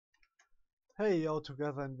Hey all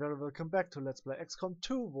together and very welcome back to Let's Play XCOM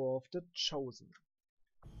 2 War of the Chosen.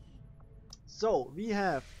 So, we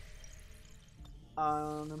have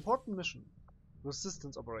an important mission,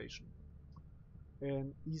 resistance operation,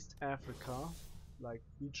 in East Africa, like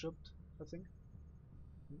Egypt, I think.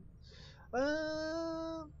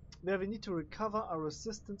 Where we need to recover a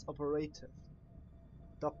resistance operative.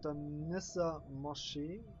 Dr. Nissa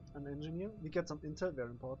Moshe, an engineer. We get some intel,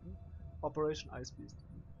 very important. Operation Ice Beast.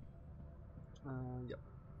 Yeah.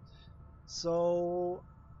 So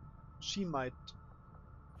she might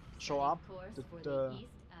show up. The East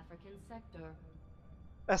African sector.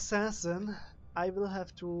 Assassin. I will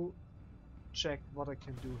have to check what I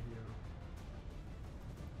can do here.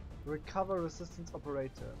 Recover resistance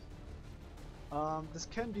operative. This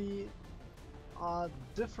can be a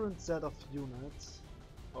different set of units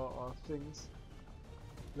or things.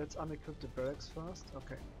 Let's unequip the barracks first.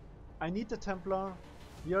 Okay. I need the Templar.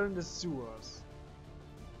 We are in the sewers.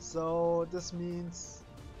 So this means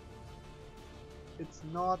it's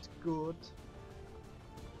not good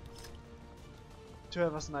to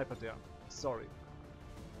have a sniper there. Sorry.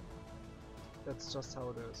 That's just how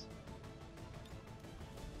it is.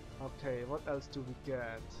 Okay, what else do we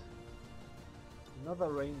get?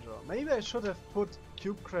 Another ranger. Maybe I should have put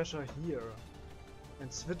Cube Crasher here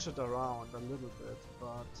and switch it around a little bit,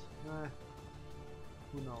 but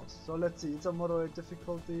who knows. So let's see, it's a moderate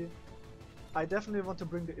difficulty. I definitely want to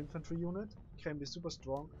bring the infantry unit, can be super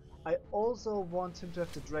strong. I also want him to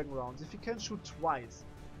have the dragon rounds. If he can shoot twice,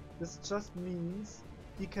 this just means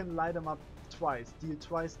he can light them up twice, deal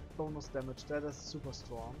twice bonus damage. That is super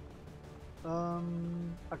strong.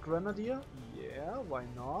 A grenadier? Yeah, why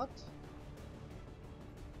not?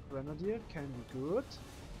 Grenadier can be good.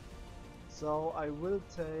 So I will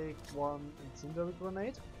take one incendiary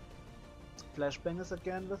grenade. Flashbang is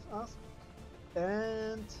again with us.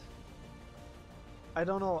 And I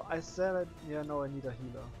don't know, I said it. Yeah, no, I need a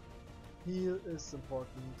healer. Heal is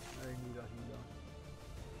important. I need a healer.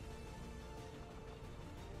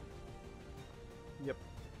 Yep.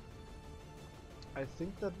 I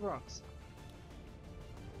think that works.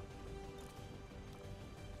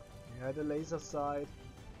 Yeah, the laser sight.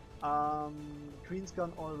 Queen's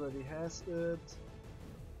gun already has it.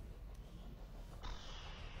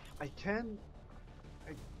 I can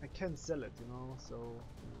sell it, you know, so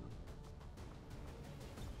yeah.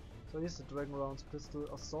 So here's the Dragon Rounds pistol,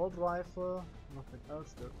 assault rifle, nothing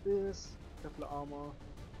else there is, Kevlar armor.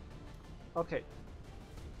 Okay,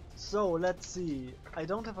 so let's see. I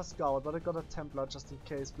don't have a scout, but I got a Templar just in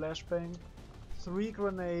case. Flashbang, 3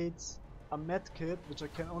 grenades, a medkit, which I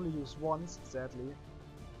can only use once, sadly.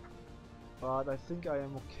 But I think I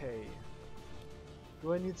am okay.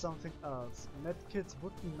 Do I need something else? Medkits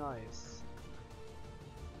would be nice.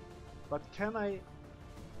 But can I...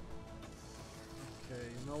 Okay,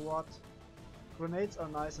 you know what? Grenades are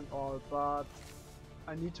nice and all, but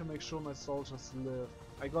I need to make sure my soldiers live.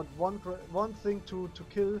 I got one thing to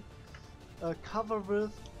kill cover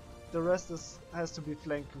with. The rest has to be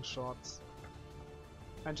flanking shots.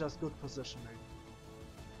 And just good positioning.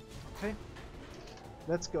 Okay?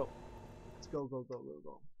 Let's go. Let's go, go, go, go,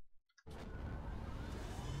 go.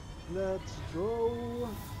 Let's go.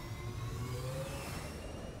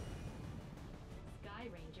 Sky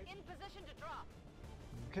Ranger in position to drop.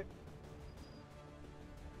 Okay.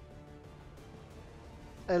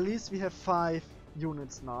 At least we have 5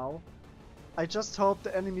 units now. I just hope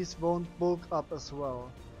the enemies won't bulk up as well.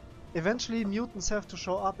 Eventually mutants have to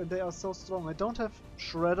show up and they are so strong. I don't have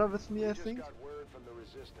Shredder with me, I think.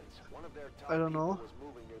 I don't know.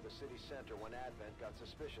 City center when Advent got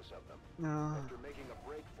suspicious of them. After making a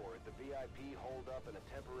break for it, the VIP holed up in a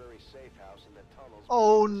temporary safe house in the tunnels.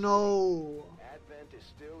 Oh no! Advent is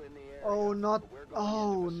still in the area. Oh not!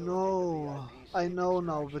 Oh no! I know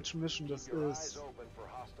now which mission this is. Open for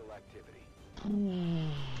hostile activity.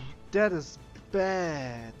 That is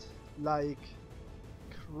bad, like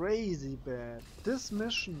crazy bad. This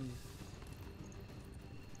mission.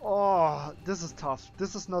 Oh, this is tough.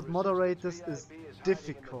 This is not moderate. This is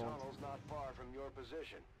difficult.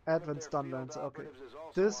 Advent stun lancer. Okay,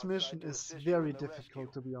 this mission is very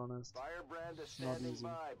difficult, to be honest. It's not easy.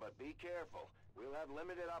 But be careful. We'll have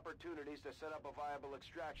limited opportunities to set up a viable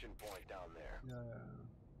extraction point down there.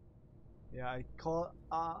 Yeah, I call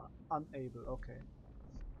unable. Okay.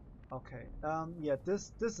 Okay. Yeah,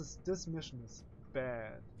 this mission is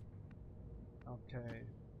bad. Okay.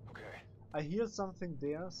 Okay. I hear something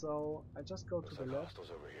there, so I just go to the left.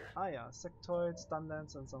 Over here. Ah yeah, sectoid, stun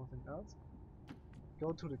lance and something else.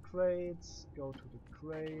 Go to the crates, go to the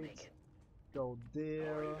crates, go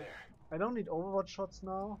there. I don't need overwatch shots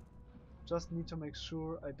now. just need to make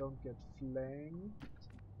sure I don't get flanked.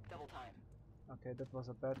 Double time. Okay, that was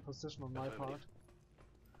a bad position on my part.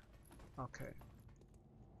 Okay.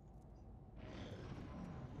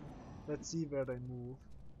 Let's see where they move.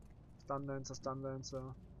 Stun Lancer, Stun Lancer.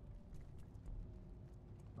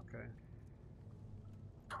 Okay.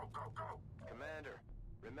 Go, go, go! Commander,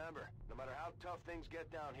 remember, no matter how tough things get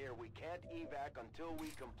down here, we can't evac until we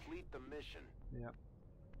complete the mission. Yeah.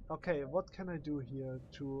 Okay, what can I do here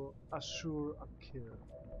to assure a kill?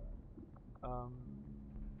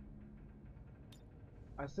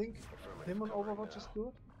 I think him on Overwatch is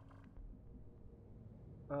good.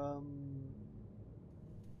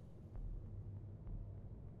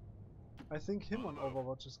 I think him on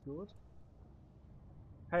Overwatch is good.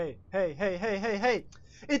 Hey, hey, hey, hey, hey, hey!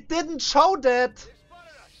 It didn't show that!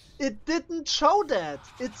 It didn't show that!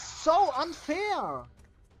 It's so unfair!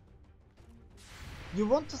 You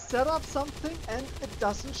want to set up something and it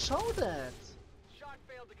doesn't show that! Shot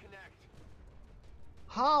failed to connect.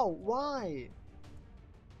 How? Why?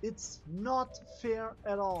 It's not fair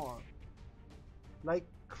at all. Like,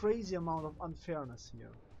 crazy amount of unfairness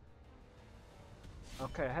here.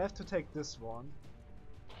 Okay, I have to take this one.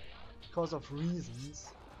 Because of reasons.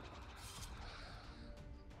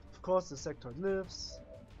 Of course, the sector lives.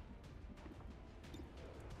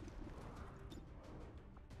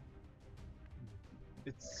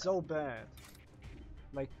 It's so bad.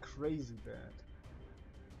 Like, crazy bad.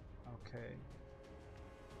 Okay.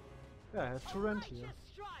 Yeah, I have to rent here.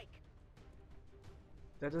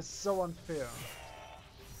 That is so unfair.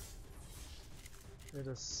 It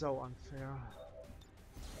is so unfair.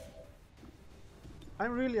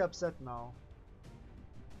 I'm really upset now.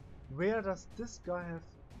 Where does this guy have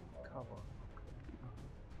cover?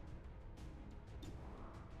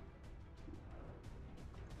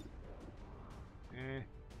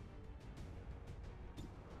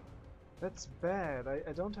 That's bad.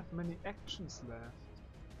 I don't have many actions left.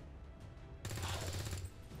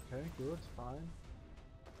 Okay, good, fine.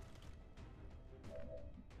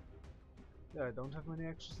 Yeah, I don't have many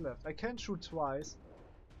actions left. I can shoot twice,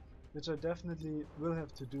 which I definitely will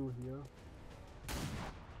have to do here.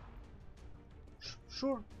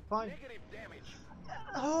 Sure, fine. Negative damage.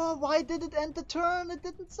 Oh, why did it end the turn? It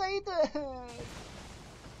didn't say that.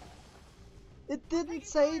 It didn't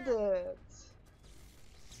say that.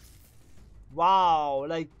 Wow,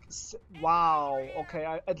 like, wow. Okay,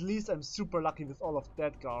 at least I'm super lucky with all of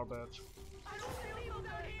that garbage.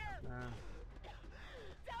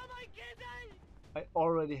 I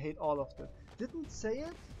already hate all of that. Didn't say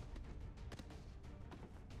it?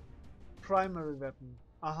 Primary weapon.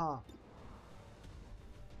 Aha.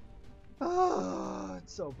 Ah,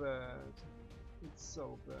 it's so bad. It's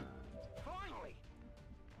so bad. Finally.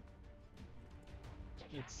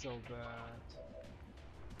 It's so bad.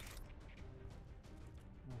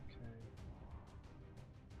 Okay.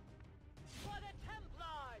 For the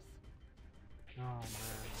Templars! Oh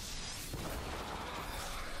man.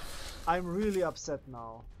 I'm really upset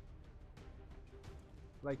now.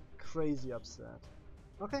 Like crazy upset.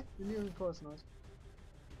 Okay, engineering core is nice.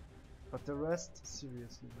 But the rest,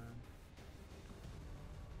 seriously, man.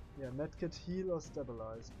 Yeah, medkit, heal or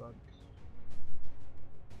stabilize, but...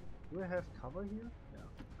 Do I have cover here? Yeah.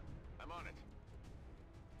 I'm on it.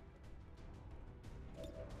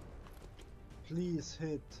 Please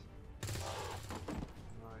hit.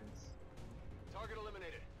 Nice. Target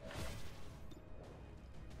eliminated.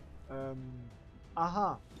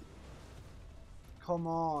 Aha! Come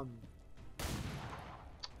on!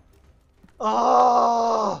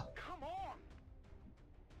 Ah! Come on!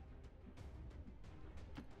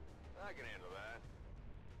 I can handle that.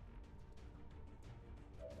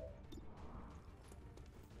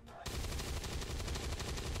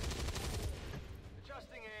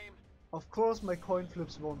 Adjusting aim. Of course my coin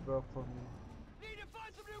flips won't work for me. Need to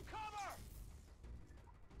find some new cover!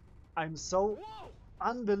 I'm so Whoa!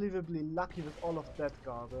 unbelievably lucky with all of that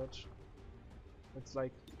garbage. It's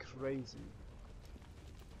like crazy.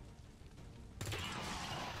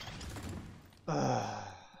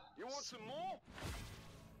 You want some more?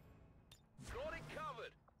 Got it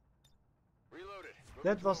covered. Reloaded.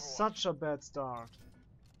 That was such a bad start.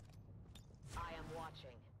 I am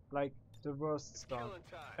watching. Like the worst start Killing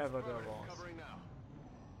time. ever there Perfect. was. Covering now.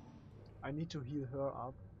 I need to heal her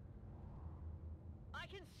up. I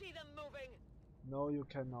can see them moving. No, you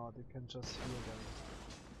cannot. You can just heal them.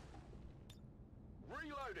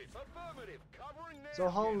 Reloaded. Affirmative. Covering now. So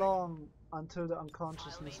how long until the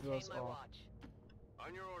unconsciousness I'll wears maintain my off? watch.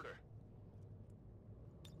 On your order.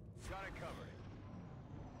 Got it covered.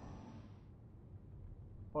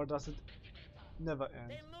 Or does it never end?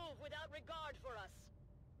 They move without regard for us.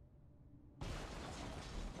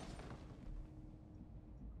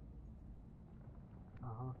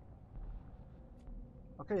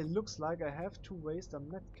 Okay, looks like I have to waste a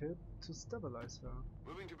medkit to stabilize her.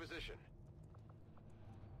 Moving to position.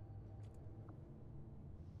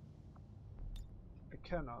 I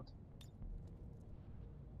cannot.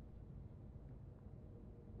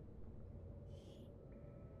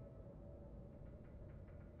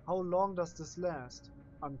 How long does this last?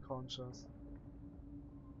 Unconscious.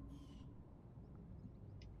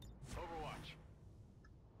 Overwatch.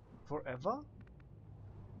 Forever?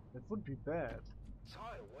 That would be bad.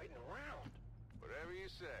 Tired of waiting around. Whatever you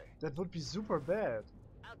say. That would be super bad.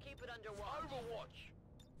 I'll keep it under watch. Overwatch.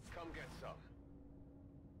 Come get some.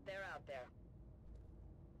 They're out there.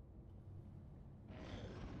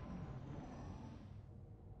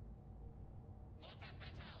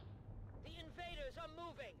 The invaders are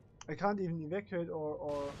moving. I can't even evacuate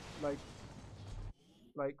or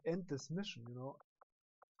like end this mission, you know.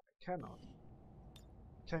 I cannot.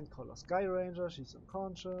 Can't call her Sky Ranger, she's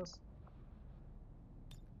unconscious.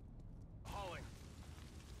 Hauling.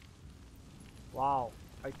 Wow,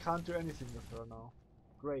 I can't do anything with her now.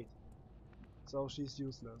 Great. So she's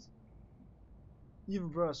useless.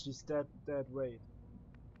 Even worse, she's dead weight.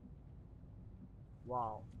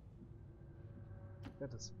 Wow.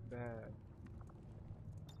 That is bad.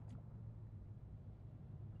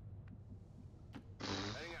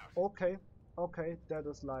 Heading out. Okay, okay, that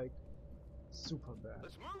is like super bad.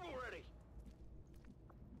 Let's move already.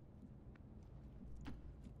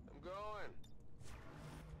 I'm going.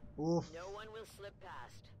 Oof. No one will slip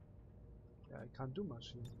past. Yeah, I can't do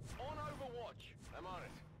much here. On Overwatch. I'm on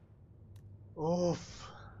it. Oof.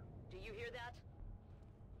 Do you hear that?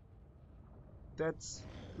 That's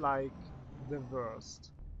like the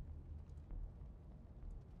worst.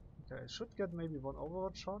 Okay, I should get maybe one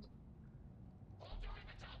Overwatch shot.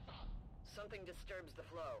 Something disturbs the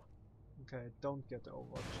flow. Okay, don't get the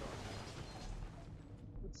Overwatch shot.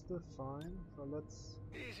 It's still fine, so let's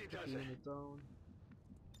Easy does tune it. it down.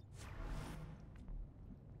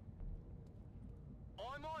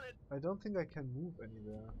 I'm on it. I don't think I can move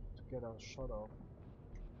anywhere to get a shot off.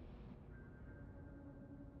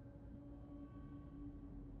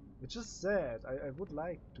 Which is sad. I would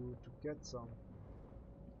like to get some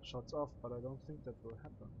shots off, but I don't think that will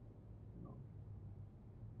happen.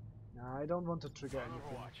 No. Nah, I don't want to trigger On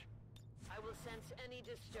anything. Overwatch. I will sense any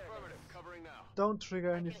disturbance. Affirmative. Covering now. Don't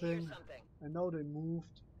trigger I can hear anything. something. I know they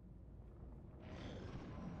moved.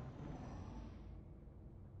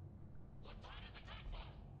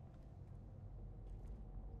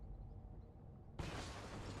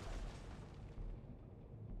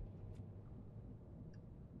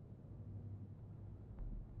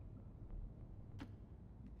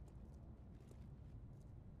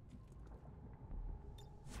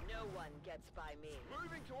 No one gets by me.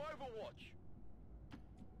 Moving to Overwatch.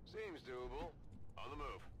 Seems doable. On the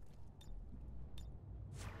move.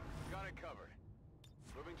 Got it covered.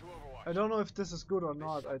 Moving to Overwatch. I don't know if this is good or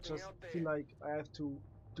not. I something just out feel there. like I have to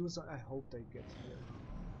do some. I hope they get here.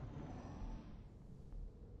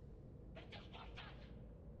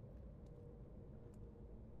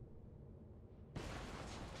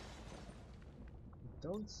 I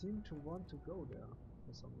don't seem to want to go there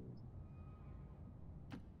for some reason.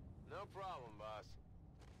 No problem, boss.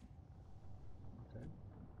 Okay.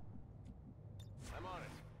 I'm on it.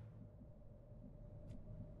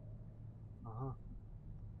 Uh-huh.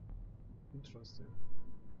 Interesting.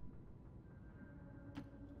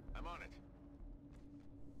 I'm on it.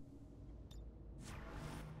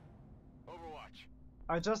 Overwatch.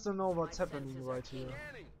 I just don't know what's My happening senses are right here.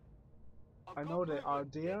 Scanning. I've I got know they are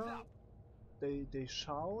movement. there. Heads up. They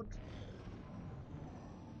shout.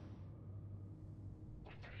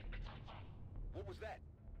 What was that?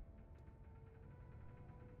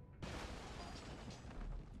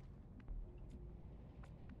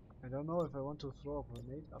 I don't know if I want to throw a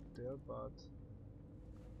grenade up there, but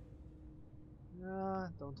yeah,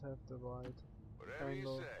 don't have the right Whatever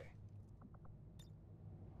angle. you say.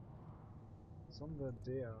 Somewhere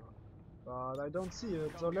there, but I don't see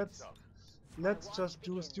it. Come So get let's some. let's watch just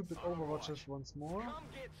do begins. stupid On Overwatches Overwatch. once more. Come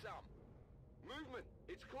get some. Movement.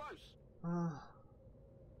 It's close.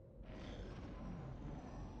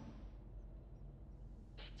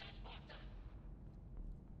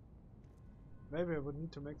 Maybe I would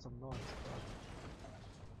need to make some noise, but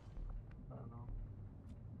I don't know.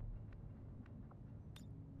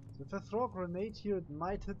 So if I throw a grenade here, it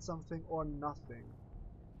might hit something or nothing.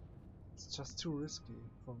 It's just too risky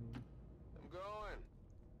for me. I'm going.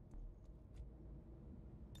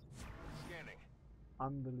 Scanning.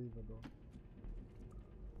 Unbelievable.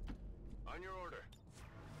 On your order.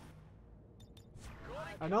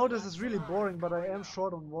 I know this is really boring, but I am Now.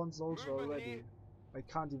 short on one soldier Movement already. here. I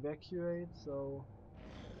can't evacuate, so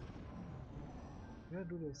Where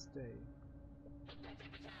do they stay?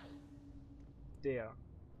 There.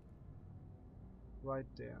 Right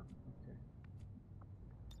there. Okay.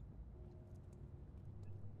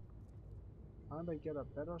 Can't I get a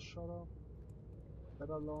better shot of?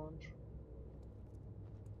 Better launch?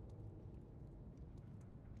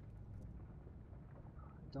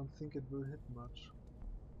 I don't think it will hit much.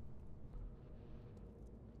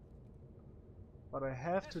 But I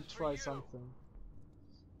have to try something.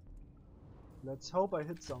 Let's hope I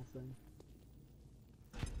hit something.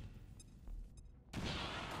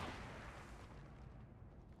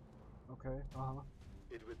 Okay,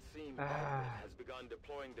 It would seem Advent has begun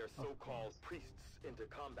deploying their so-called priests into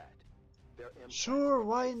combat. Their impact sure,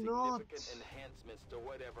 why provides not? significant enhancements to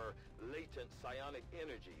whatever latent psionic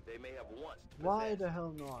energy they may have once possessed. Why the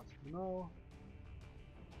hell not? No.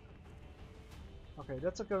 Okay,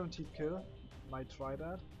 that's a guaranteed kill. Might try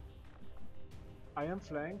that. I am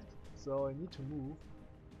flanked, so I need to move.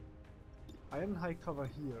 I am in high cover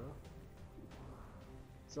here.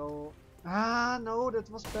 So... no, that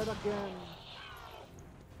was bad again.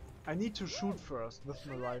 I need to shoot first with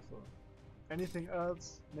my rifle. Anything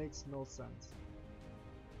else makes no sense.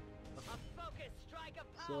 Okay.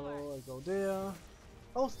 So I go there.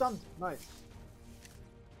 Oh, stunned! Nice.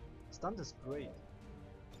 Stunned is great.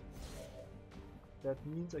 That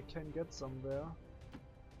means I can get somewhere.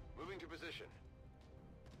 Moving to position.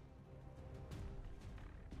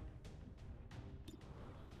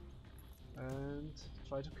 And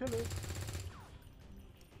try to kill it.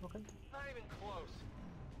 Okay. Not even close.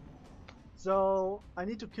 So I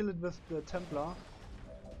need to kill it with the Templar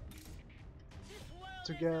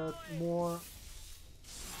to get more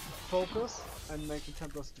focus and make the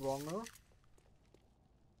Templar stronger.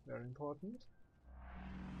 Very important.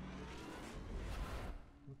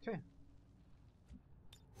 Okay.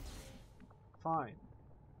 Fine.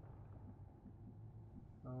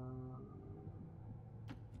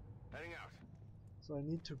 Heading out. So I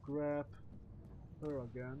need to grab her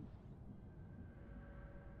again.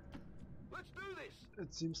 Let's do this.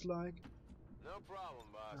 It seems like. No problem,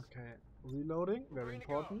 boss. Okay. Reloading, very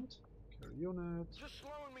important. Carry unit. Just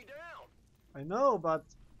slowing me down. I know, but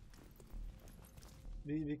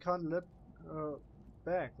we can't let her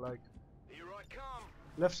back. Like, Here I come.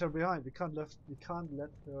 left her behind. We can't let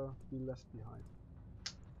her be left behind.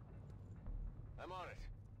 I'm on it.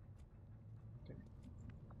 Okay.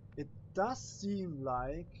 It does seem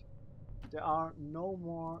like there are no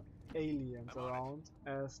more aliens around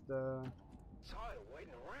as the Tired of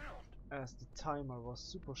waiting around. timer was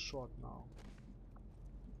super short now.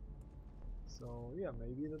 So yeah,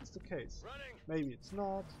 maybe that's the case. Running. Maybe it's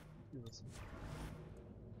not. We will see.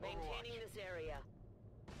 Maintaining this area.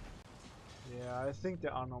 Yeah, I think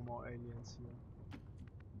there are no more aliens here.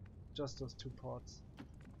 Just those two pods.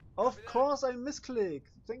 Of course I misclicked!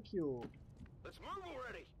 Thank you! Let's move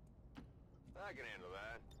already. I can handle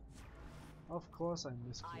that. Of course I I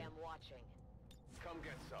misclicked. am watching. Come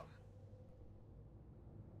get some.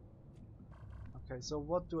 Okay, so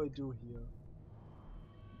what do I do here?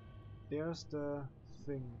 There's the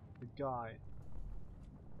thing, the guy.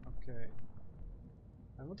 Okay.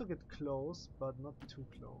 I want to get close, but not too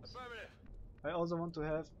close. Affirmative. I also want to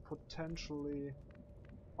have potentially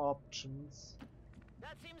options.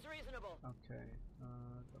 That seems reasonable. Okay,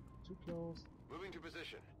 don't get too close. Moving to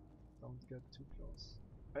position. Don't get too close.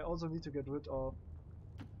 I also need to get rid of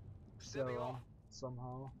Stepping Sarah off.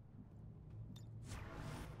 somehow.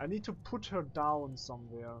 I need to put her down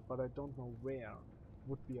somewhere, but I don't know where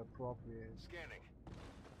would be appropriate. Scanning.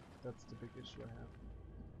 That's the big issue I have.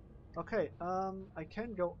 Okay, I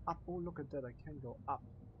can go up. Oh, look at that, I can go up.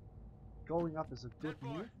 Going up is a good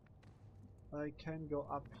move. I can go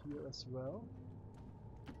up here as well.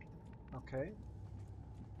 Okay.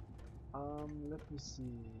 Let me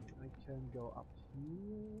see. I can go up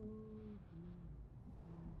here.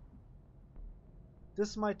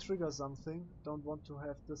 This might trigger something. Don't want to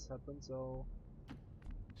have this happen, so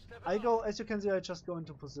I go, as you can see, I just go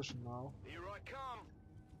into position now. Here I come.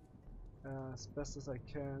 As best as I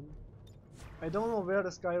can. I don't know where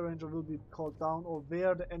the Sky Ranger will be called down or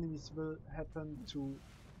where the enemies will happen to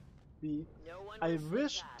be. No one I will slip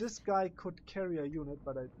wish past. this guy could carry a unit,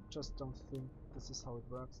 but I just don't think this is how it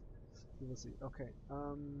works. We will see. Okay,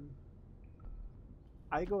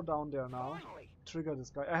 I go down there now. Finally. Trigger this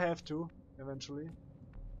guy. I have to, eventually.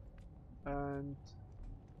 And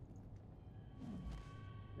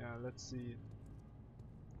yeah, let's see.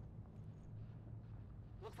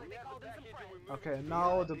 Looks like they called in some friends. Okay,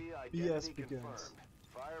 now the VIP BS identity begins. confirmed.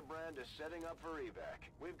 Firebrand is setting up for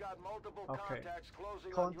evac. We've got multiple Okay. contacts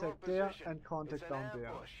closing Contact on your there position. and contact It's an down there.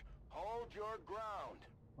 ambush. Hold your ground.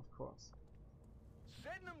 Of course.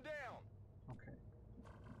 Setting them down. Okay.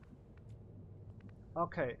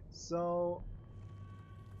 Okay, so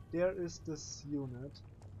there is this unit.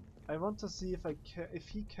 I want to see if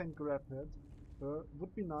he can grab it.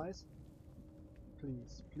 Would be nice.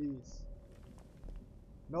 Please, please.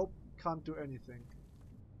 Nope, can't do anything.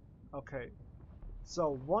 Okay.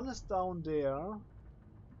 So one is down there.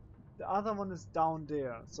 The other one is down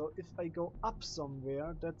there. So if I go up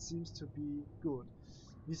somewhere, that seems to be good.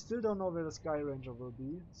 We still don't know where the Sky Ranger will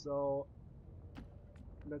be, so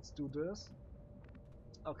let's do this.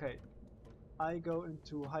 Okay. I go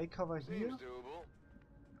into high cover here. Seems doable.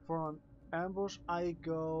 For an ambush, I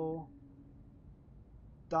go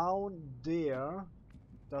down there.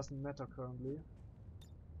 Doesn't matter currently.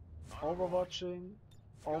 Overwatching,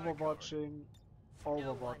 overwatching,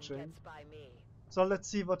 overwatching. So let's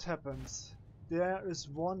see what happens. There is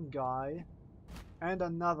one guy and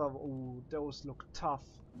another. Ooh, those look tough.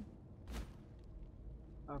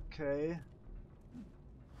 Okay.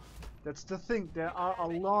 That's the thing, there are a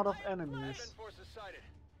lot of enemies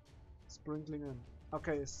sprinkling in.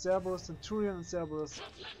 Okay, Cerberus Centurion and Cerberus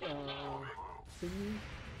thingy.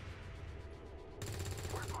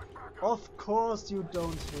 Of course you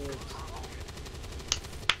don't hit.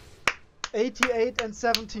 88 and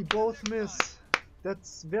 70 both miss.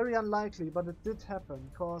 That's very unlikely, but it did happen,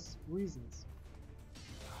 cause reasons.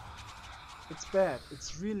 It's bad,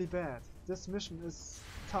 it's really bad. This mission is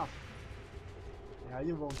tough. Yeah,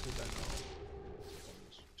 you won't hit that now.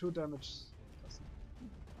 2 damage.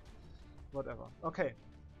 Whatever. Okay.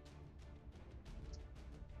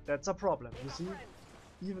 That's a problem, you see?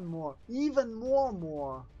 Even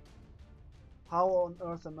more. How on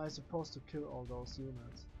earth am I supposed to kill all those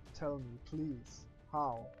units? Tell me, please.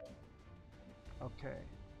 How? Okay.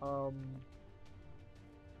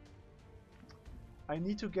 I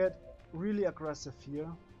need to get really aggressive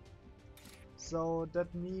here. So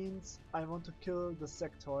that means I want to kill the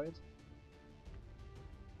sectoid,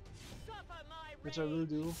 which I will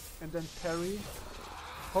do, and then parry.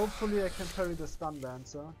 Hopefully I can parry the stun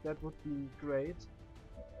lancer, that would be great.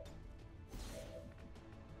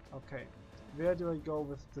 Okay, where do I go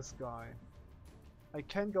with this guy? I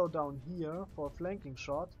can go down here for a flanking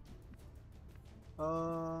shot.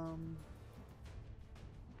 Or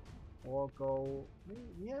go...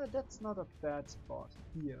 yeah, that's not a bad spot.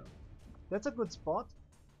 Here. That's a good spot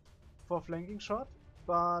for a flanking shot,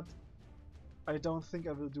 but I don't think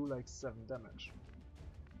I will do like 7 damage.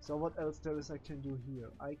 So what else there is I can do here?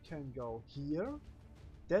 I can go here.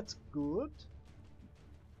 That's good.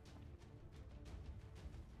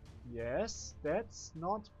 Yes, that's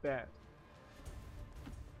not bad.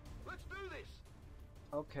 Let's do this.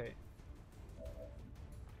 Okay.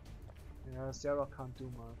 Yeah, Sarah can't do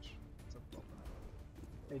much. It's a problem.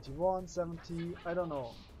 81, 70, I don't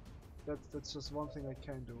know. That's just one thing I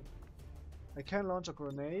can do. I can launch a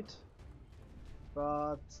grenade,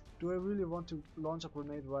 but do I really want to launch a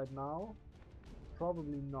grenade right now?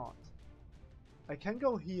 Probably not. I can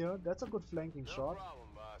go here, that's a good flanking shot. Problem,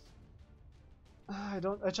 boss.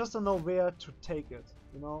 I just don't know where to take it,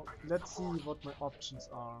 you know. Let's see what my options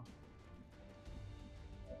are.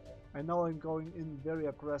 I know I'm going in very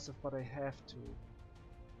aggressive, but I have to.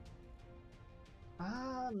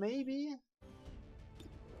 Maybe?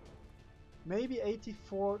 Maybe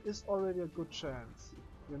 84 is already a good chance,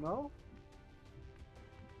 you know?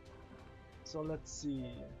 So let's see.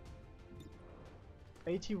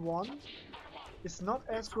 81 is not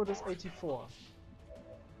as good as 84.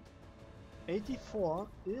 84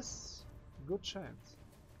 is a good chance.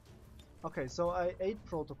 Okay, so I 8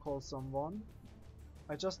 protocol someone.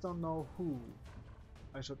 I just don't know who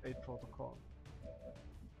I should 8 protocol.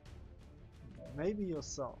 Maybe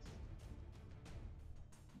yourself.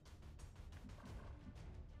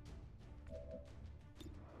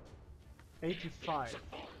 $85,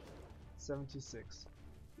 76.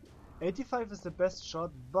 85 is the best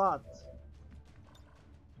shot, but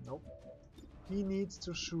nope. He needs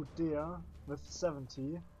to shoot there with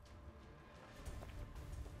 70.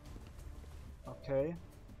 Okay.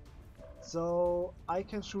 So I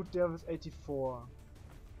can shoot there with 84.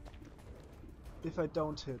 If I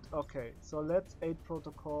don't hit. Okay, so let's 8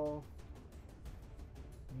 protocol.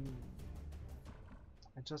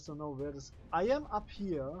 I just don't know where this... I am up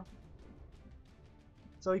here.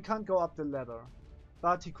 So he can't go up the ladder.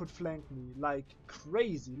 But he could flank me like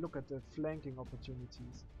crazy. Look at the flanking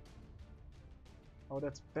opportunities. Oh,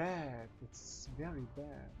 that's bad. It's very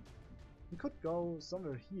bad. He could go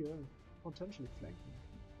somewhere here and potentially flank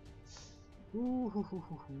me. Ooh.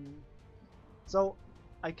 So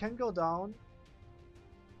I can go down.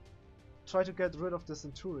 Try to get rid of the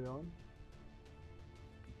Centurion.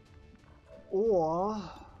 Or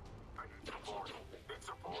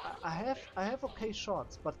I have okay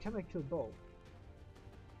shots, but can I kill both?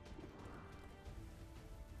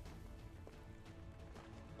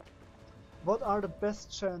 What are the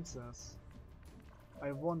best chances?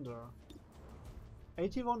 I wonder.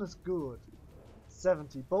 81 is good.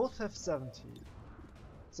 70. Both have 70.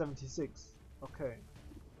 76. Okay.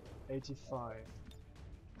 85.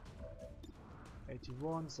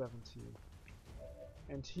 81, 70.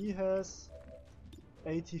 And he has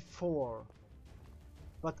 84.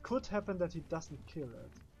 But could happen that he doesn't kill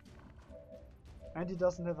it. And he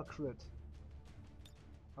doesn't have a crit.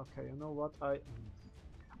 Okay, you know what?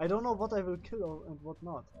 I don't know what I will kill and what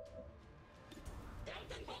not.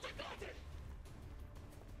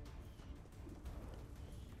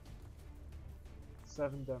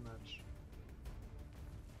 Seven damage.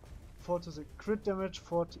 4 to 6. Crit damage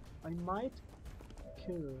 40. I might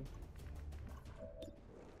kill.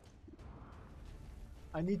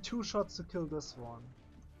 I need 2 shots to kill this one.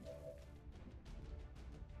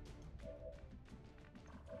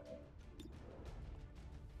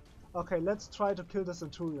 Okay, let's try to kill the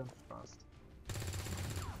Centurion first.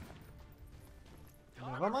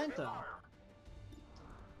 Never mind then.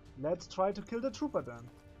 Let's try to kill the Trooper then.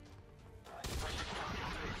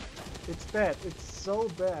 It's bad, it's so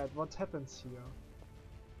bad what happens here.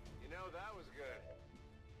 You know, that was good.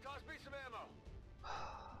 Toss me some ammo.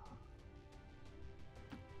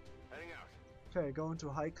 Heading out. Okay, go into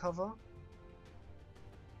high cover.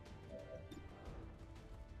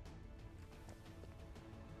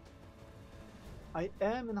 I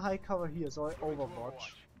am in high cover here, so I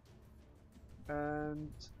overwatch.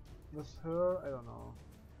 And with her, I don't know.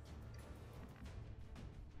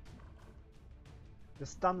 The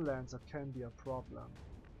stun lancer can be a problem.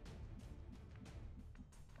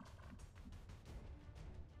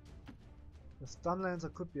 The stun lancer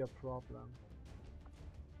could be a problem.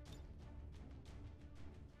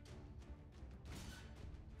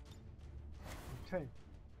 Okay.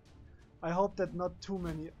 I hope that not too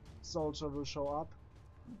many soldiers will show up.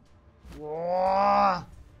 Whoa!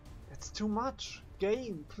 It's too much.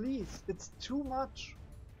 Game, please. It's too much.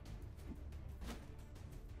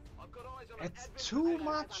 It's too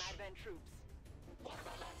much.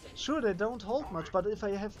 Sure, they don't hold much, but if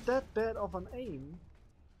I have that bad of an aim,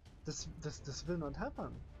 this will not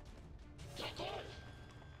happen.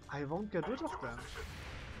 I won't get rid of them.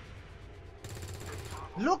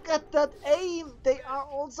 Look at that aim! They are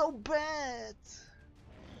all so bad!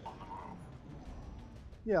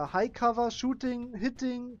 Yeah, high cover, shooting,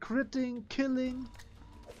 hitting, critting, killing,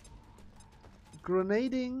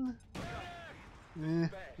 grenading.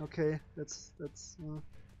 Okay, that's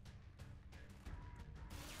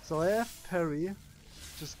So I have parry,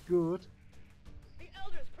 which is good. The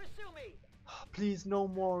elders pursue me. Please, no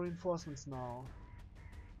more reinforcements now.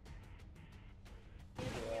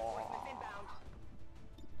 Reinforcements inbound.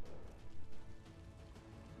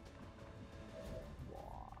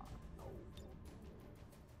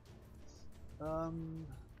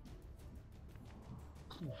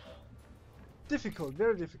 Difficult,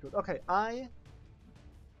 very difficult. Okay,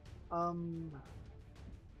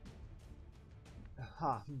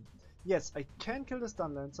 yes, I can kill the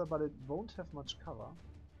stun lancer, but it won't have much cover.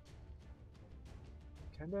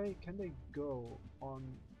 Can they go on?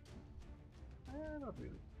 Not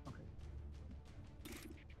really. Okay.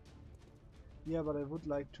 Yeah, but I would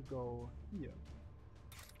like to go here,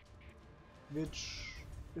 which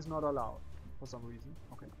is not allowed for some reason.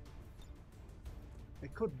 Okay. I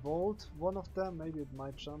could vault one of them, maybe it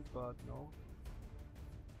might jump, but no.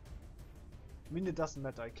 I mean, it doesn't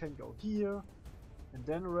matter. I can go here and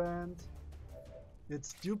then rant. It's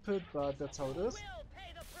stupid, but that's how it is.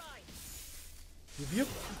 Review.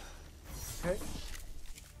 Okay.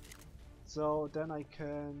 So then I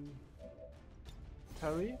can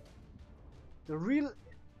parry. The real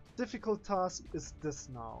difficult task is this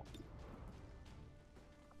now.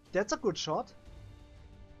 That's a good shot.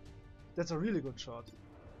 That's a really good shot.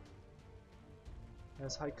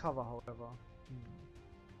 There's high cover, however.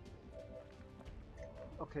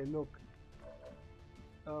 Okay, look.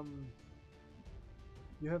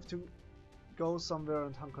 You have to go somewhere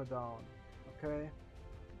and hunker down, okay?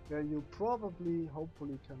 Where you probably,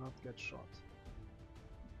 hopefully, cannot get shot.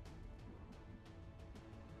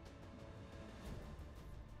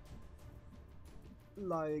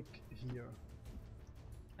 Like here.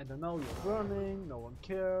 I don't know, you're burning, no one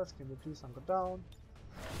cares, can you please hunker down?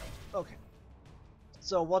 Okay.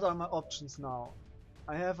 So what are my options now?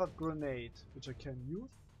 I have a grenade, which I can use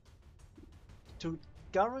to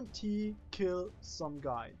guarantee kill some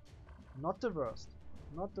guy. Not the worst.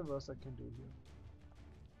 Not the worst I can do here.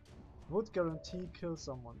 Would guarantee kill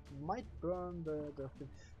someone. Might burn the thing.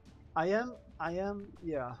 I am,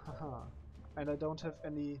 yeah, haha. And I don't have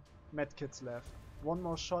any medkits left. One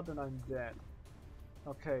more shot and I'm dead.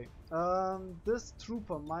 Okay, this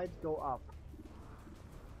trooper might go up.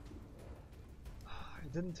 I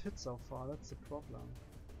didn't hit so far, that's the problem.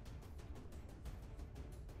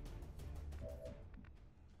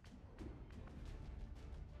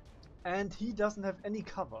 And he doesn't have any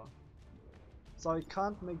cover. So I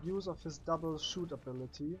can't make use of his double shoot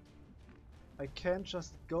ability. I can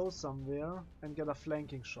just go somewhere and get a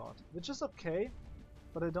flanking shot, which is okay,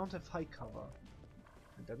 but I don't have high cover.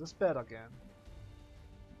 And that is bad again.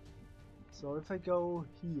 So if I go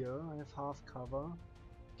here, I have half cover.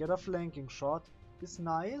 Get a flanking shot is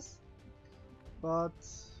nice, but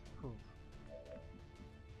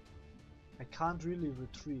I can't really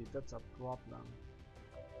retreat, that's a problem.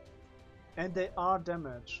 And they are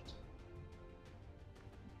damaged.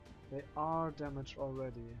 They are damaged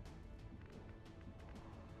already.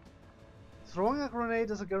 Throwing a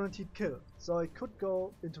grenade is a guaranteed kill, so I could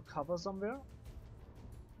go into cover somewhere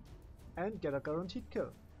and get a guaranteed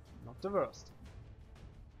kill. Not the worst.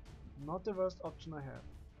 Not the worst option I have.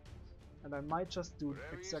 And I might just do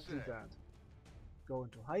exactly that. Go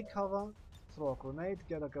into high cover, throw a grenade,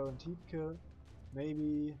 get a guaranteed kill,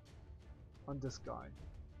 maybe on this guy.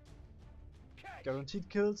 Guaranteed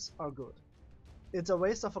kills are good. It's a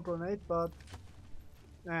waste of a grenade, but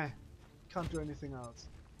can't do anything else.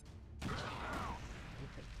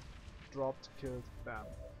 Okay. Dropped, killed, bam.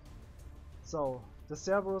 So, the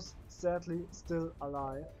Cerberus sadly still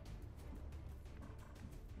alive.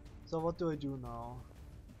 So what do I do now?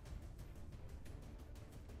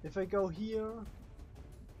 If I go here...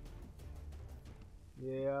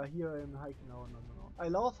 Yeah, here I'm high... No. I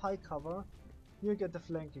love high cover. Here get the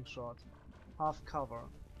flanking shot. Half cover.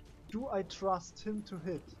 Do I trust him to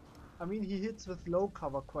hit? I mean, he hits with low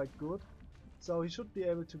cover quite good, so he should be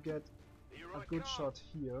able to get a good shot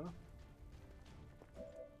here.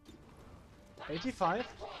 85,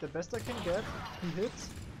 the best I can get. He hits,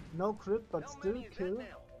 no crit, but still kill.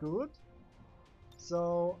 Good.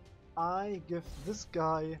 So I give this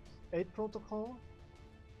guy 8 protocol,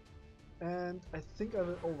 and I think I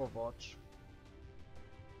will overwatch.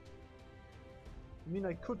 I mean,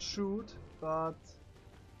 I could shoot, but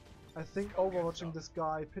I think overwatching this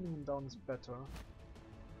guy, pinning him down is better.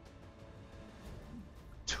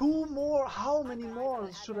 2 more? How many more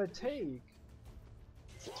should I take?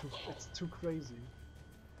 It's too crazy.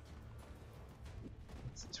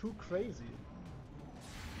 It's too crazy.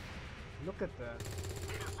 Look at that.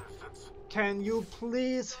 Can you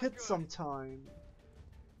please hit sometime?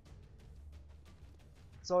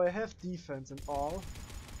 So I have defense and all.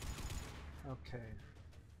 Okay.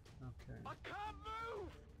 Okay. I can't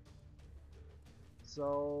move.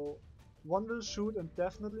 So one will shoot and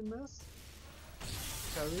definitely miss.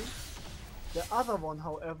 Carry. The other one,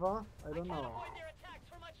 however, I don't know.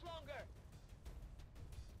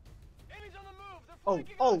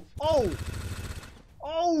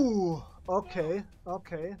 Oh! Okay,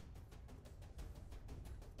 okay.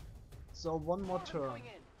 So one more turn.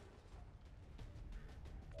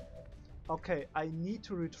 Okay, I need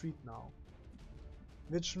to retreat now.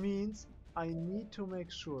 Which means I need to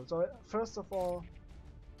make sure. So first of all,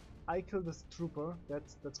 I kill this trooper.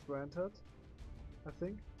 That's granted, I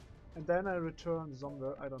think. And then I return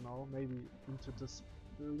somewhere, I don't know, maybe into this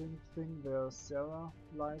building thing where Sarah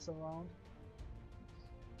lies around.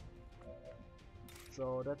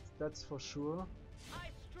 So that's for sure. I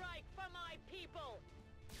strike for my people.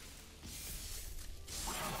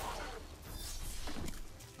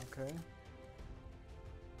 Okay.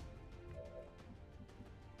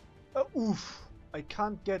 Oof! I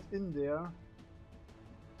can't get in there.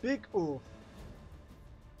 Big oof!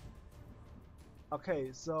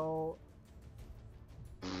 Okay, so...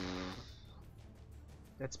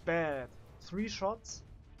 That's bad. 3 shots?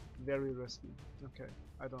 Very risky. Okay,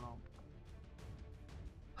 I don't know.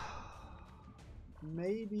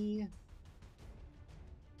 Maybe...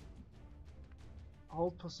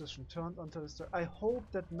 Hold position, turned until it's... I hope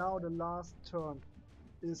that now the last turn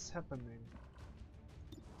is happening.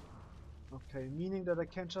 Okay, meaning that I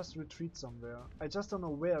can just retreat somewhere. I just don't know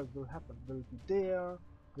where it will happen. Will it be there?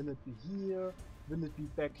 Will it be here? Will it be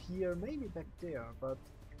back here? Maybe back there, but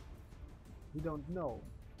we don't know.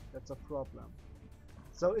 That's a problem.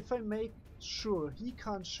 So if I make sure he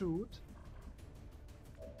can't shoot,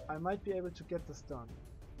 I might be able to get this done.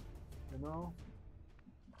 You know?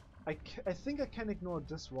 I think I can ignore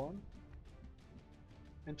this one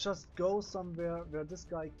and just go somewhere where this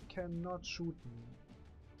guy cannot shoot me.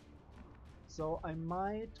 So I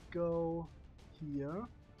might go here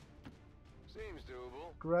Seems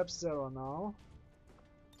doable. Grab Sarah now.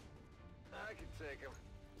 I can take him.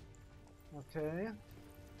 Okay.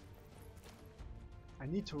 I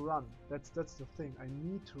need to run. That's the thing. I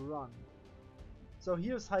need to run. So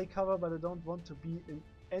here's high cover, but I don't want to be in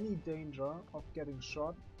any danger of getting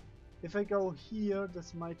shot. If I go here,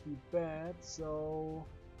 this might be bad, so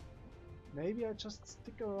maybe I just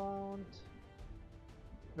stick around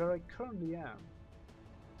where I currently am.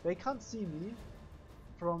 They can't see me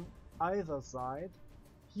from either side.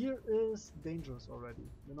 Here is dangerous already,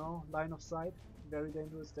 you know, line of sight, very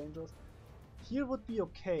dangerous, dangerous. Here would be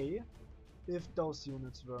okay if those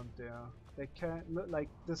units weren't there. They can, like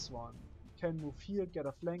this one, can move here, get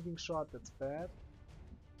a flanking shot, that's bad.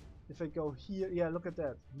 If I go here, yeah, look at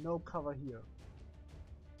that, no cover here.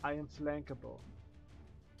 I am flankable.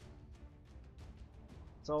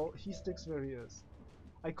 So he sticks where he is.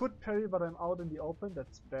 I could parry, but I'm out in the open,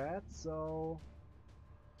 that's bad, so...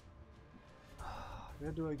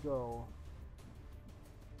 Where do I go?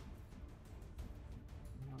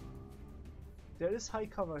 There is high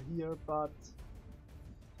cover here, but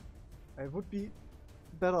I would be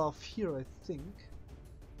better off here, I think.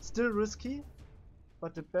 Still risky,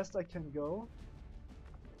 but the best I can go.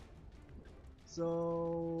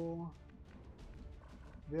 So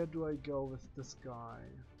where do I go with this guy?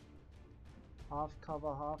 Half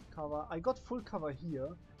cover, half cover. I got full cover here.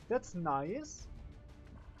 That's nice.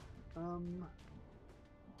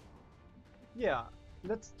 Yeah,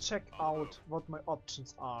 let's check out what my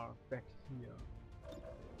options are back here.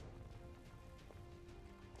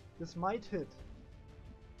 This might hit.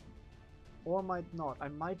 Or might not. I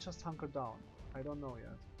might just hunker down. I don't know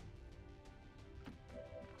yet.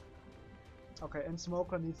 Okay, and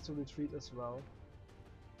Smoker needs to retreat as well.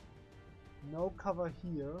 No cover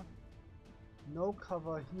here. No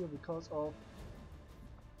cover here because of...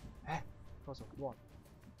 Because of what?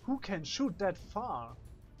 Who can shoot that far?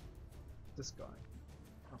 This guy.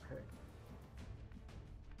 Okay.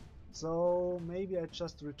 So maybe I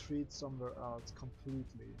just retreat somewhere else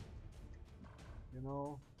completely. You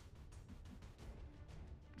know?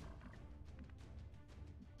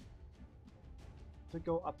 If I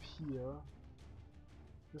go up here,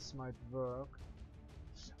 this might work.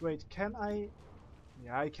 Wait, can I...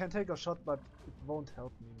 Yeah, I can take a shot, but it won't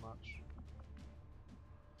help me much.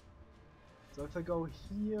 So if I go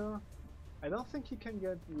here, I don't think he can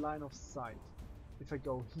get line of sight. If I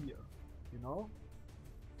go here, you know?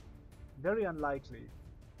 Very unlikely.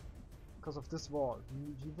 Because of this wall.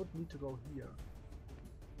 He would need to go here.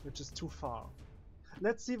 Which is too far.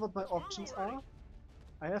 Let's see what my options are.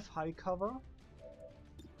 I have high cover.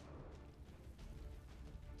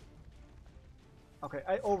 Okay,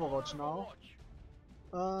 I overwatch now.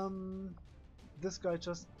 This guy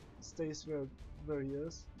just stays where he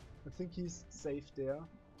is. I think he's safe there.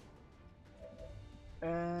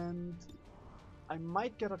 And I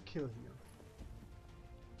might get a kill here.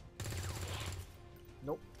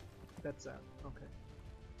 Nope. That's it. Okay.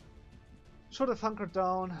 Should have hunkered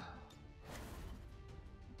down.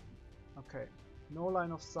 Okay. No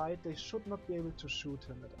line of sight. They should not be able to shoot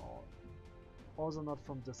him at all. Also not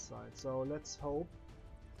from this side. So let's hope.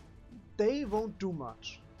 They won't do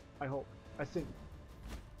much. I hope. I think.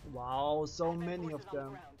 Wow, so many of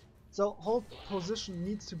them. So whole position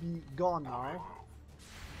needs to be gone now.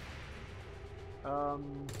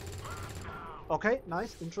 Okay,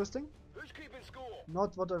 nice, interesting.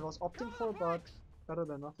 Not what I was opting for, but better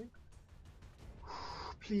than nothing.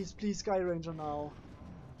 Please, please, Sky Ranger now.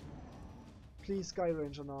 Please, Sky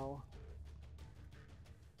Ranger now.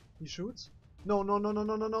 He shoots? No, no, no, no,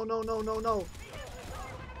 no, no, no, no, no, no, no.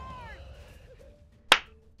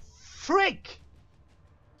 Frick!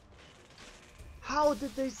 How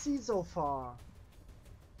did they see so far?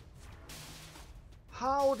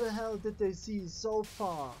 How the hell did they see so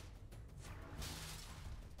far?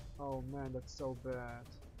 Oh man, that's so bad.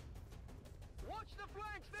 Watch the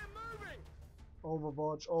flanks, they're moving!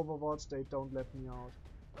 Overwatch, Overwatch, they don't let me out.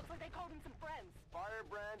 Looks like they called in some friends.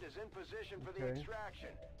 Firebrand is in position for the extraction.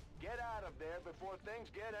 Get out of there before things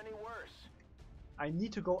get any worse. I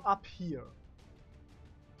need to go up here.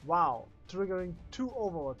 Wow, triggering 2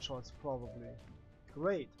 Overwatch shots probably.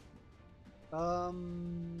 Great.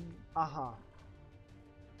 Aha.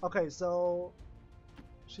 Okay, so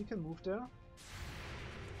she can move there.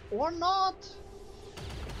 Or not!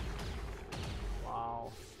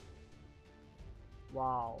 Wow.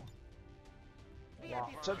 Wow. Wow.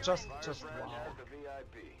 Just wow. The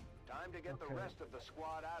VIP. Time to get the rest of the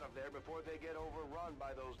squad out of there before they get overrun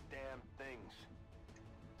by those damn things.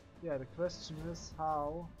 Yeah, the question is,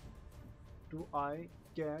 how do I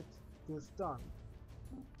get this done?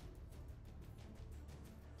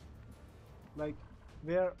 Like,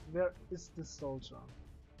 where is this soldier?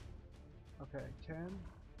 Okay,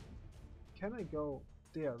 can I go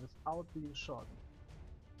there without being shot?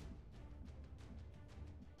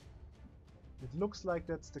 It looks like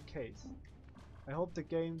that's the case. I hope the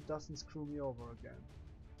game doesn't screw me over again.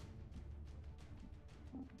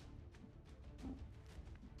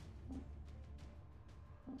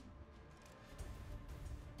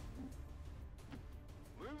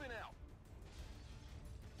 Moving out.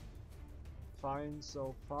 Fine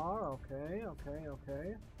so far, okay.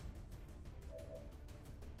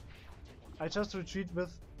 I just retreat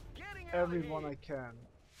with everyone I can.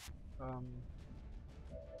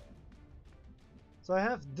 So I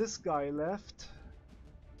have this guy left.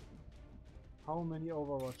 How many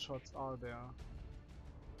Overwatch shots are there?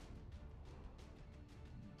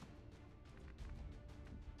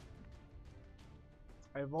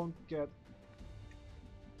 I won't get...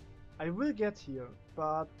 I will get here,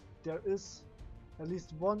 but there is at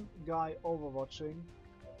least one guy overwatching,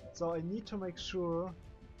 so I need to make sure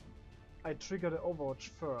I trigger the overwatch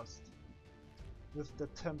first with the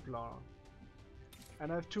Templar.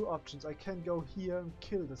 And I have two options. I can go here and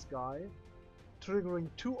kill this guy, triggering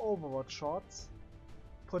 2 overwatch shots.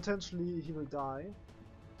 Potentially he will die,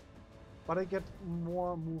 but I get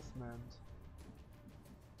more movement.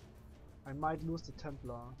 I might lose the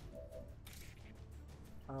Templar.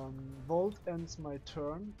 Volt ends my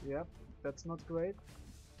turn. Yep, that's not great.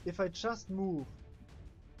 If I just move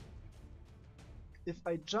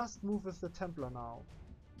with the Templar now,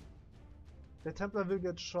 the Templar will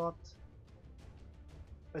get shot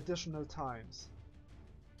additional times.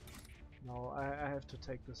 No, I have to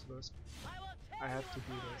take this risk. I have to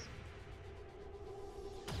do this.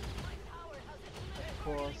 Of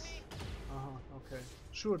course. Okay.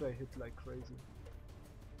 Sure, they hit like crazy.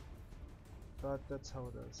 But that's how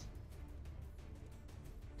it is.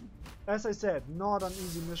 As I said, not an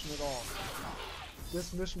easy mission at all.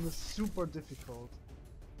 This mission is super difficult.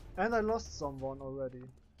 And I lost someone already,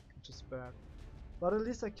 which is bad. But at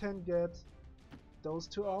least I can get those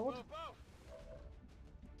 2 out.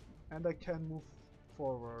 And I can move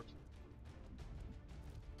forward.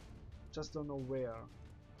 Just don't know where.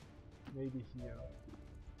 Maybe here.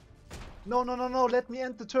 No, let me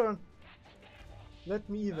end the turn. Let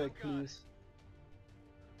me evac, please.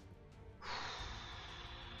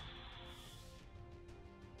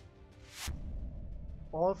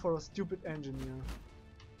 All for a stupid engineer.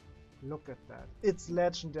 Look at that. It's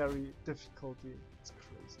legendary difficulty. It's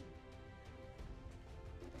crazy.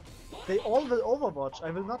 They all will overwatch.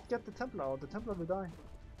 I will not get the Templar out. The Templar will die.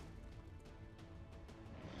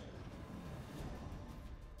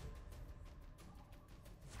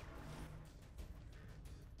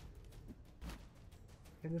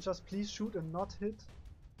 Can you just please shoot and not hit?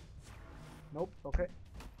 Nope. Okay.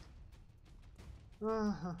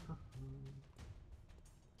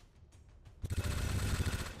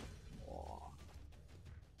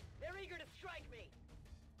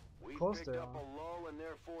 We course picked they up are. a lull in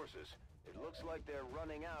their forces. It looks like they're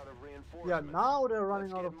running out of reinforcements. Yeah, now they're running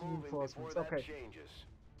Let's out of get moving reinforcements. before that Okay. changes.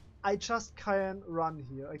 I just can run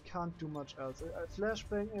here. I can't do much else.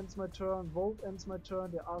 Flashbang ends my turn. Volt ends my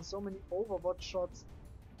turn. There are so many Overwatch shots.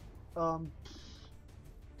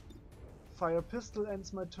 Fire pistol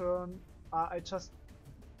ends my turn. I just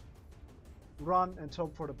run and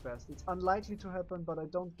hope for the best. It's unlikely to happen, but I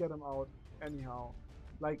don't get them out anyhow.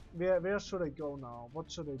 Like, where should I go now? What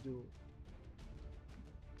should I do?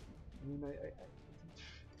 I mean,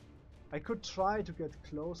 I could try to get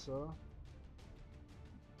closer,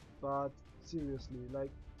 but seriously,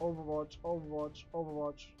 like Overwatch.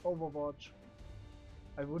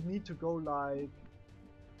 I would need to go like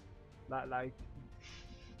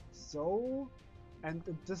so, and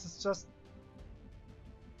this is just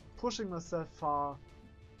pushing myself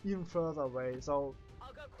even further away. So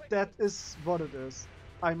that is what it is.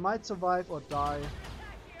 I might survive or die.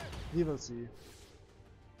 We will see.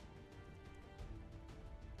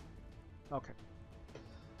 Okay.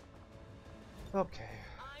 Okay.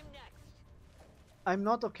 I'm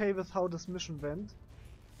not okay with how this mission went,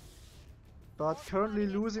 but currently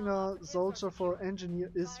losing a soldier for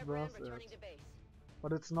engineer is worth it.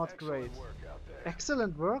 But it's not great. Excellent work out there.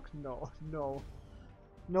 Excellent work?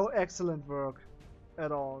 No excellent work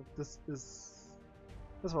at all. This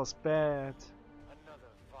was bad.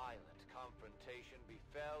 Another violent confrontation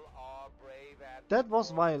befell our brave admirals That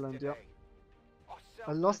was violent, today. yeah.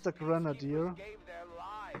 Our I lost a selfless grenadier. peacekeepers gave their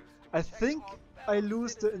lives to I protect think our I fellow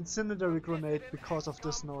lose the citizens incendiary from grenade dissident because of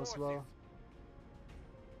this XCOM now as well. forces.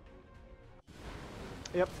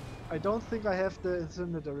 Yep, I don't think I have the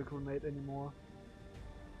incendiary grenade anymore.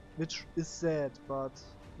 Which is sad, but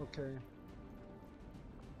okay.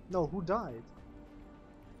 No, who died?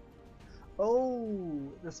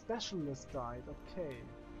 Oh, the specialist died. Okay.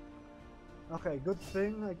 Okay, good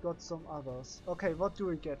thing I got some others. Okay, what do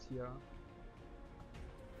we get here?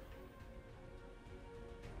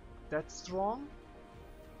 That's strong?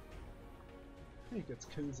 He gets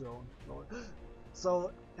kill zone. Lord.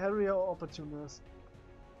 So, Harrier or Opportunist?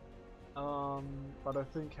 But I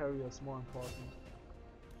think Harrier is more important.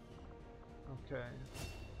 Okay.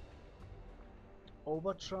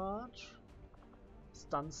 Overcharge.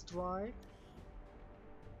 Stun Strike.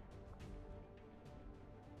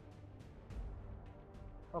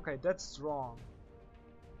 Okay, that's strong.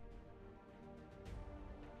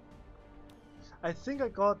 I think I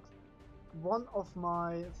got one of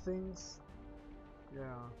my things. Yeah.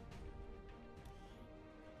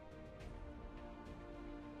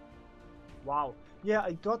 Wow. Yeah,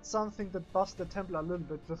 I got something that buffs the Templar a little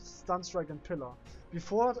bit with Stun Strike and Pillar.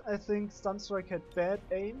 Before, I think Stun Strike had bad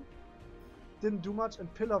aim, didn't do much,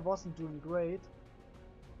 and Pillar wasn't doing great.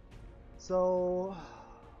 So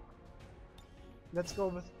let's go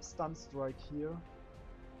with Stun Strike here.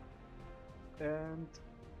 And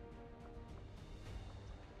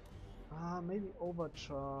maybe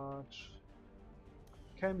Overcharge.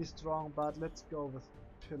 Can be strong, but let's go with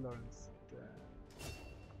Pillar instead.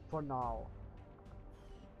 For now.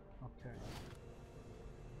 Okay.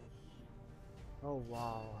 Oh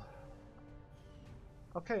wow.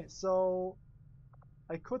 Okay, so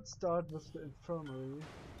I could start with the infirmary,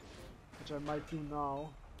 which I might do now.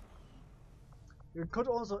 You could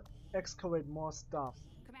also excavate more stuff.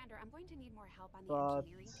 Commander, I'm going to need more help on the But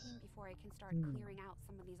engineering team before I can start clearing out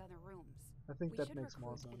some of these other rooms. I think We that should makes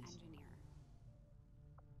more recruit an sense.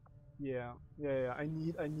 engineer. Yeah.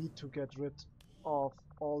 I need to get rid of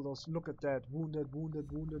all those. Look at that. Wounded.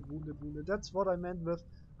 That's what I meant with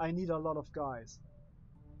I need a lot of guys.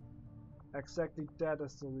 Exactly that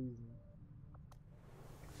is the reason.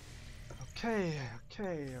 Okay.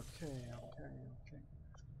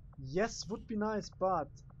 Yes, would be nice, but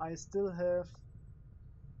I still have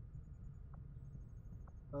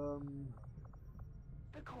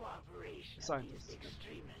The cooperation of scientists. these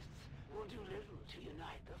extremists will do little to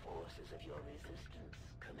unite the forces of your resistance,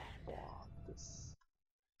 Commander. Oh,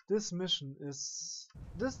 this mission is...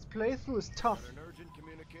 This playthrough is tough. Got an urgent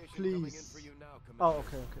communication Please. coming in for you now, Commander. Oh,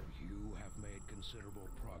 okay. You have made considerable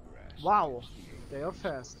progress. Wow, against the they are aliens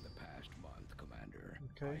fast. over the past month, Commander.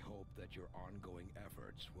 Okay. I hope that your ongoing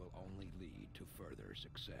efforts will only lead to further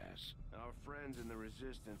success. Our friends in the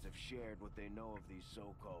Resistance have shared what they know of these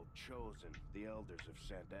so-called Chosen the Elders have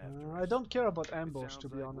sent after us. I don't care about It ambush, sounds to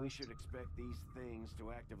be like we honest. should expect these things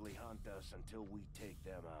to actively hunt us until we take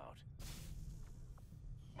them out.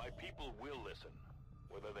 My people will listen,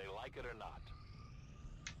 whether they like it or not.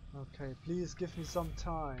 Okay, please give me some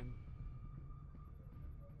time.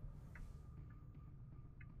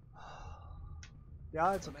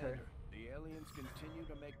 Yeah, it's okay. Commander, the aliens continue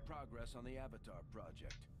to make progress on the Avatar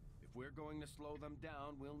project. If we're going to slow them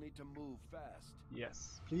down, we'll need to move fast.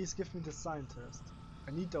 Yes, please give me the scientist.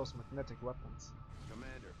 I need those magnetic weapons.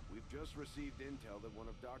 Commander, we've just received intel that one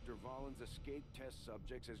of Dr. Vollin's escape test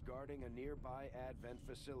subjects is guarding a nearby Advent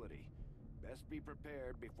facility. Best be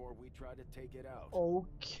prepared before we try to take it out.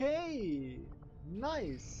 Okay,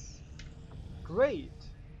 nice, great.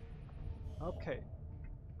 Okay.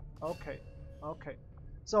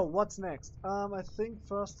 So what's next? I think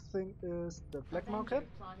first thing is the black market,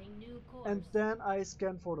 Plotting new course. and then I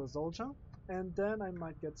scan for the soldier, and then I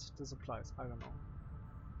might get the supplies. I don't know.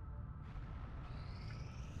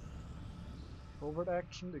 Forward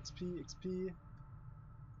action, XP.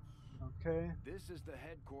 Okay. This is the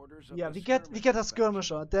headquarters of Yeah, the we get a skirmisher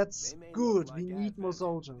skirmisher. faction. That's They may good. look We like need more Advent,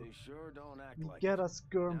 soldier. They sure don't act We like get it. a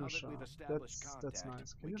skirmisher. Now that we've established That's contact,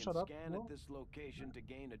 nice. Can we you can shut up? scan No? at this location to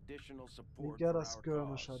gain additional We support get for a our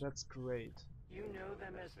skirmisher. cause. That's great. You know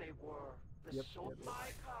them as they were. The Yep. My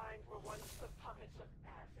kind were once the puppets of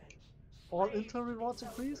Advent. All slaves intel to the rewards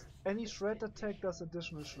increased. elders. Any shred attack does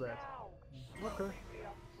additional shred. Now, Okay. we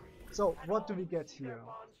are free. So And what do all we who get see their here?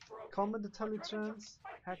 bonds broken Combat are driven to intelligence,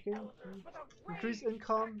 fight the hacking, elders with a increase rage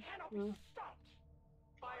income, that cannot be stopped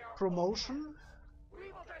by our promotion, own hands. We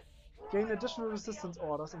will destroy gain additional all of the resistance elders'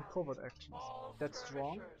 orders and values. covert actions. All That's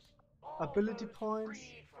strong. skirmishers, all Ability those points.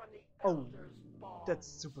 freed from the Oh, elders' bonds, that's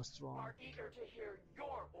super strong. are eager to hear your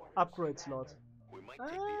orders, Upgrade Commander. slot. We might take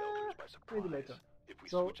the elders by surprise. Maybe later. If we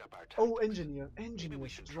So, switch up our oh, tactics. engineer. Maybe Engineer we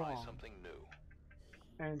should try strong. something new.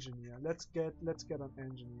 Engineer. Let's get an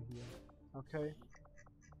engineer here. Okay.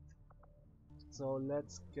 So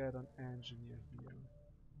let's get an engineer here.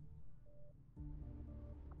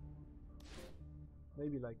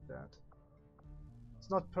 Maybe like that. It's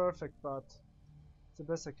not perfect, but I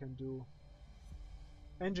the best I can do.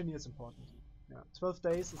 Engineer is important. Yeah, 12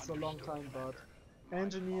 days is a long time, but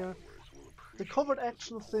engineer. The covert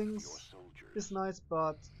action things is nice,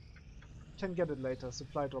 but can get it later.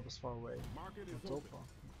 Supply drop is far away. So far.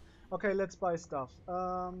 Okay, let's buy stuff.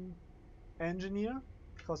 Engineer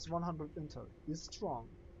costs 100 intel. Is strong.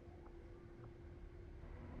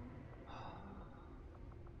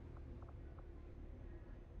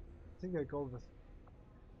 I think I go with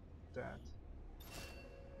that.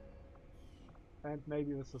 And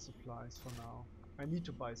maybe with the supplies for now. I need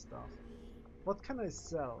to buy stuff. What can I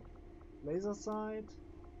sell? Laser sight?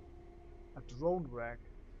 A drone rack.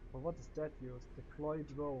 For what is that used? Deploy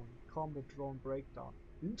drone. Combat drone breakdown.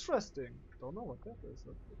 Interesting. Don't know what that is.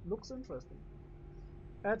 It looks interesting.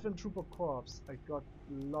 Advent Trooper Corps. I got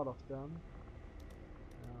a lot of them.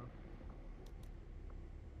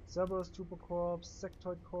 Cerberus Trooper Corps,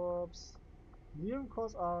 Sectoid Corps. Clearing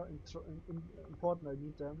Corps are important. I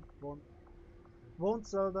need them. Won't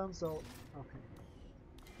sell them, so okay.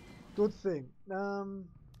 Good thing.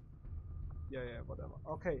 Yeah, whatever.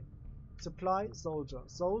 Okay. Supply, soldier.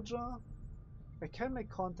 Soldier. I can make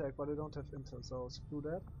contact, but I don't have intel, so screw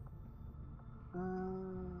that.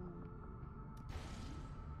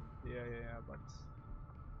 Yeah, but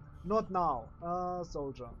not now.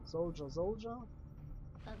 Soldier.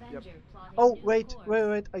 Yep. Oh, wait.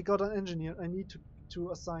 I got an engineer. I need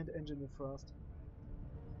to assign the engineer first.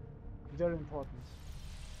 Very important.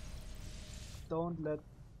 Don't let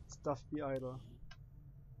stuff be idle.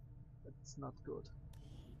 It's not good.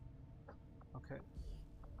 Okay.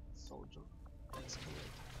 Soldier.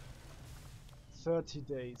 Excavate. 30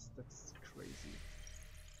 days. That's crazy.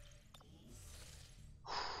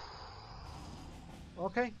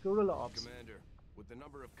 Okay, guerrilla ops. Commander, with the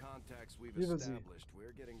number of contacts we've established,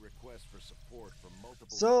 we're getting requests for support from multiple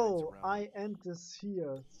So, sites around. I end this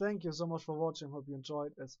here. Thank you so much for watching. Hope you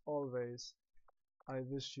enjoyed as always. I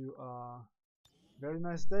wish you a very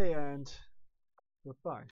nice day and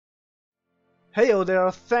goodbye. Heyo there,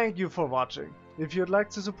 thank you for watching. If you'd like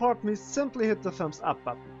to support me, simply hit the thumbs up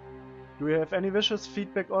button. Do you have any wishes,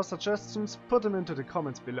 feedback or suggestions? Put them into the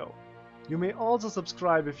comments below. You may also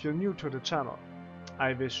subscribe if you're new to the channel.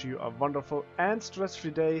 I wish you a wonderful and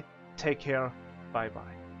stress-free day. Take care. Bye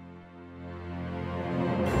bye.